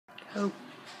Oh.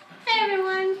 Hey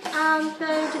everyone,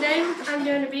 so today I'm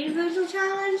doing a Boozled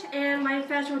challenge, and my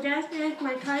special guest is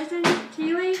my cousin,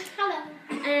 Keeley. Hello.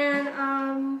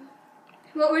 And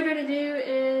what we're going to do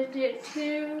is get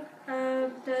two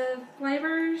of the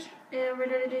flavors, and we're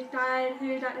going to decide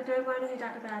who got the good one and who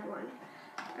got the bad one.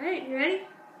 Alright, you ready?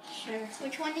 Sure.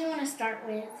 Which one do you want to start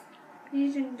with?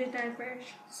 You can decide first.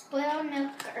 Spoiled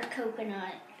milk or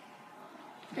coconut?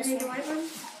 I need the white one?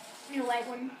 The white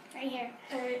one, right here.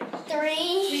 Alright.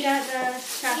 3. We got the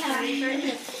strawberry, right?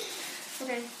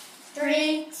 Okay.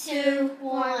 3, 2,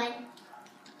 1.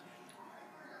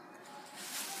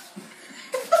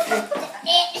 You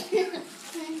get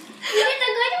the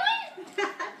good one?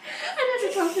 I got the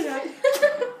coconut.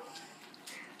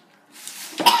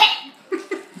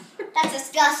 That's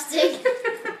disgusting.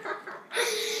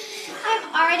 I'm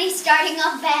already starting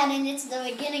off bad, and it's the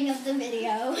beginning of the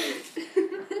video.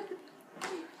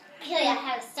 Keeley, I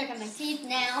have it stuck in my teeth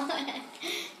now.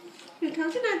 The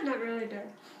coconut's not really good.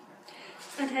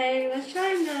 Okay, let's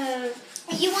try the...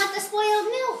 You want the spoiled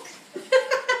milk?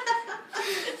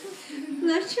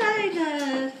 Let's try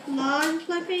the lawn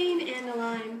clipping and the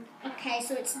lime. Okay,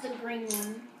 so it's the green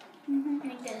one.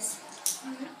 Like this.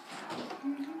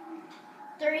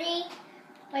 3.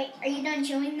 Wait, are you done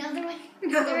chewing the other one?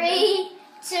 No. 3,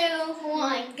 2,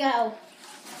 1, go.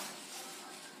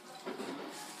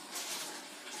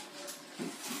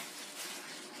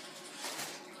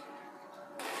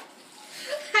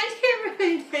 I can't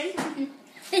really taste it.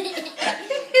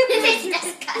 It's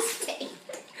disgusting.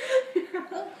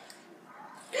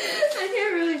 I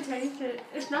can't really taste it.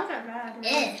 It's not that bad.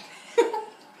 Really.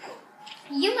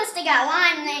 You must have got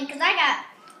lime then, because I got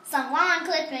some lawn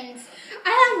clippings.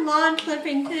 I have lawn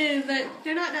clipping too, but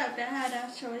they're not that bad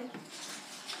actually.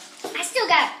 I still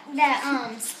got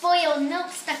that spoiled milk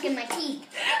stuck in my teeth.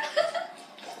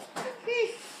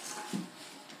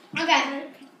 Okay,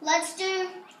 let's do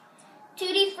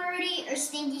Tutti Frutti or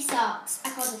Stinky Socks. I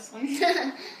call this one.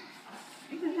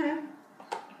 Okay.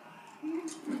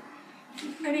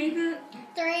 Ready?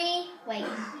 3, wait.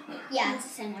 Yeah, it's the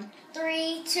same one.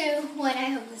 3, 2, 1. I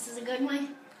hope this is a good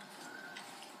one.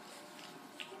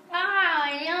 Ah,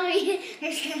 yummy. I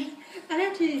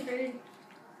have Tutti Frutti.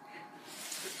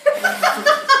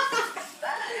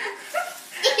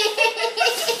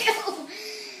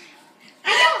 I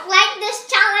don't like this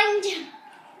challenge.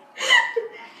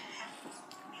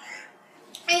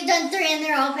 I've done 3 and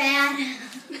they're all bad.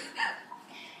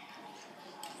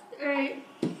 Alright.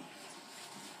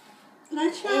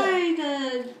 Let's try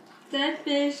the dead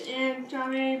fish and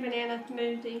strawberry banana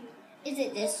smoothie. Is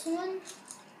it this one?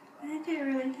 I can't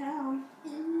really tell.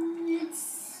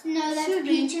 No, that's Should be.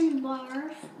 peach and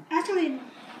barf. Actually,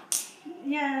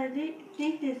 yeah, I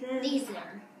think this is.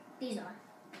 These are.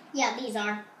 Yeah, these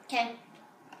are. Okay.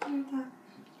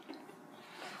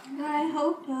 I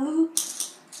hope so.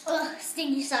 Ugh,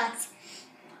 stinky socks.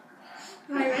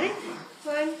 Alright, ready?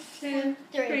 1, 2,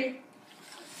 3.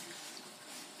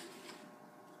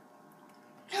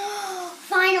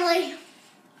 Finally,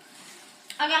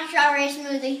 I got strawberry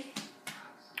smoothie.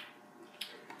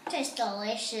 Tastes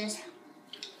delicious.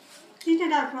 You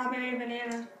did that strawberry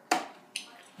banana.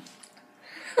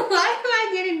 Why am I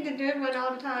getting the good one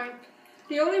all the time?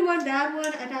 The only one bad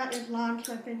one I got is lawn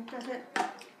clipping. That's it.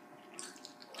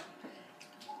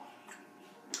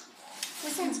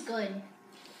 This one's good.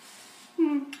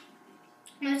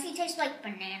 Mostly tastes like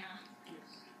banana.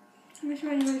 Which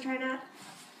one you want to try that?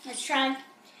 Let's try.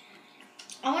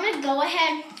 I want to go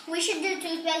ahead. We should do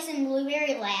toothpaste and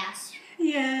blueberry last.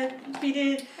 Yeah, we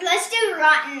did. Let's do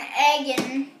rotten egg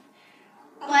and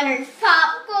buttered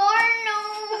popcorn. No.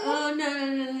 Oh, no.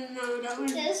 That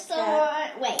one's This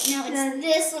bad. one. Wait, no, it's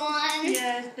this one.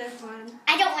 Yeah, it's this one.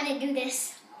 I don't want to do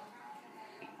this.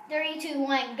 3, 2,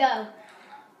 1, go.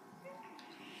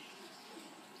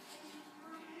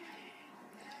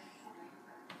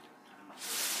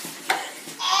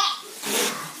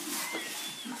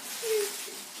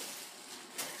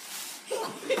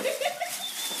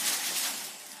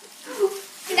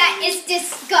 That is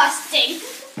disgusting.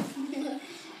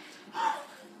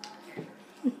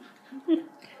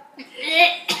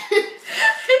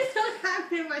 I'm so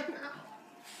happy in my mouth.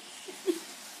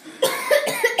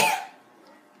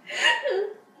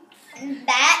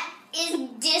 That is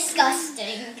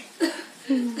disgusting.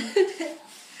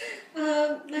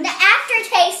 The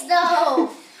aftertaste, though.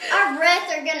 Our breath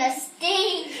are gonna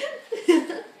stink.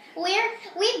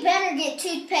 We better get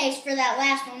toothpaste for that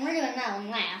last one. We're doing that one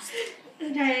last.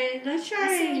 Okay, let's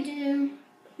try. We do.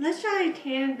 Let's try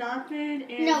canned dog food.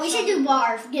 And No, we should do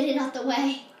barf. Get it out the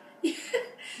way.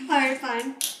 Alright,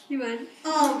 fine. You win.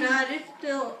 Oh god, it's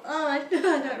still. Oh, I still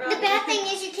have that wrong. The bad thing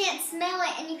is you can't smell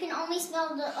it, and you can only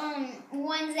smell the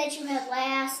ones that you had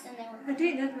last, and they were. I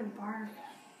think that's been barf.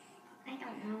 I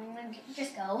don't know.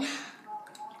 Just go.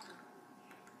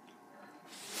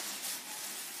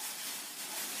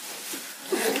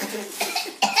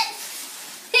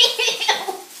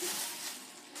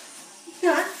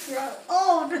 Not gross.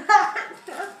 Oh,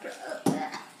 not gross.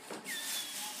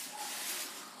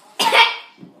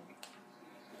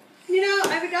 You know,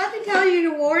 I forgot to tell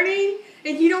you the warning.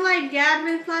 If you don't like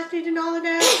Gadman flashes and all of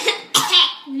that,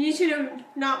 you should have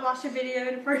not watched the video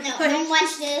in the first place. Don't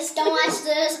watch this. Don't watch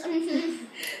this.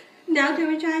 Now can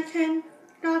we try 10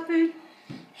 dog food?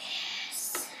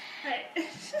 Yes. Right.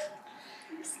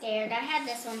 I'm scared. I had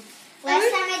this one.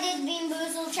 Last time I did Bean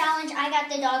Boozled challenge, I got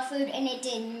the dog food and it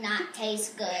did not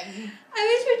taste good. I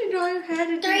wish we could dog had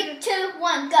it. 3, 2,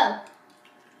 1, go.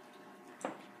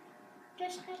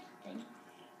 Disgusting.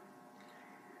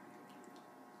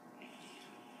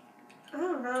 I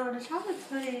don't know. The chocolate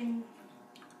pudding.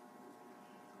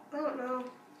 I don't know.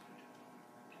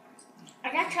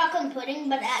 I got chocolate pudding,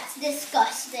 but that's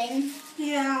disgusting.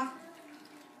 Yeah.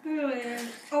 It really is.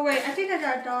 Oh wait, I think I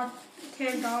got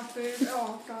 10 dog food.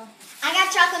 Oh god. I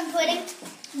got chocolate pudding,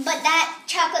 but that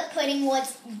chocolate pudding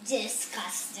was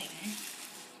disgusting.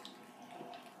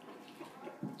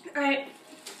 Alright.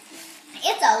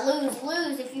 It's a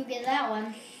lose-lose if you get that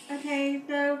one. Okay,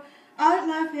 so all I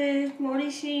left is moldy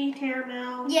sea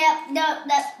caramel. Yep, no,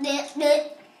 that's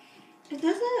it. Is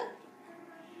this it?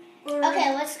 Or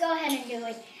Okay, let's go ahead and do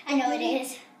it. I know it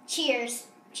is. Cheers.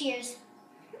 Cheers.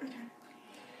 Okay.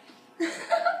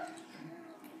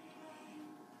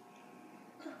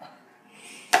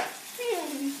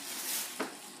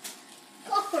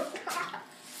 Oh god.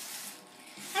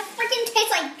 That freaking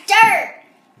tastes like dirt.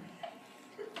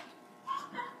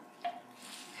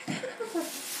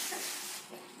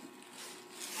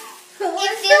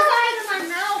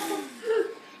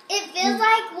 It feels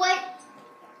like what.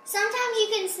 Sometimes you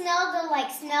can smell the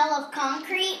smell of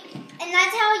concrete, and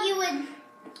that's how you would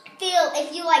feel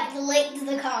if you licked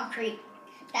the concrete.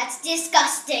 That's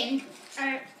disgusting.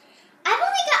 Alright. I've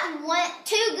only got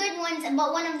 2 good ones,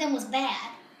 but one of them was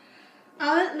bad.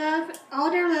 All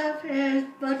there left is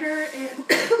butter and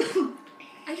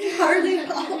I can hardly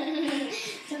talk.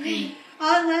 Okay.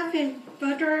 All left is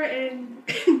butter and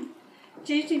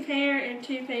juicy pear and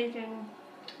toothpaste and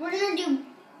We're gonna do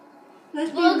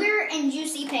let's do booger and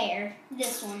juicy pear.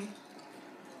 This one.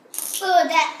 Oh,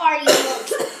 that already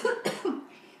looks.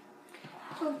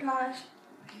 oh gosh.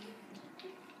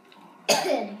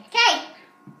 Okay.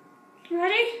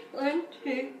 Ready? 1,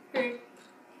 2, 3.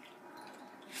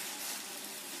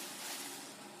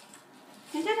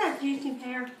 You did have juicy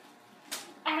pear.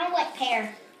 I don't like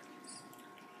pear.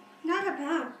 Not that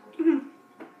bad.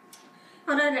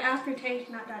 Although the aftertaste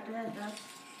not that good though.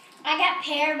 I got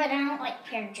pear, but I don't like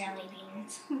pear jelly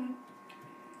beans.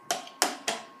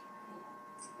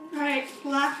 Alright, the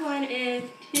last one is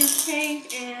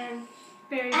toothpaste and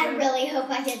berry I juice. really hope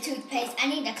I get toothpaste. I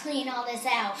need to clean all this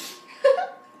out.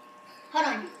 Hold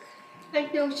on.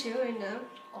 Like no chewing though.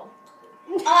 Oh,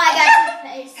 I got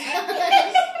toothpaste.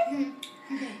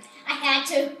 I had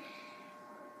to.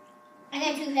 I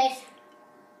got toothpaste.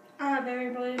 Berry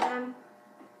blue then.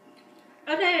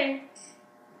 Okay.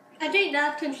 I think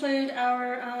that concludes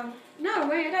our, no,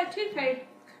 wait, I got toothpaste.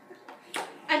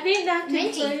 I think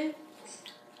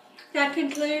that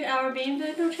concludes our Bean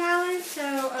Boozled challenge,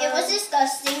 so, It was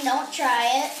disgusting. Don't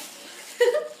try it.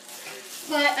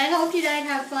 but I hope you guys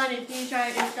have fun if you try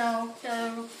it yourself,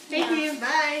 so, thank you,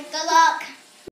 bye. Good luck.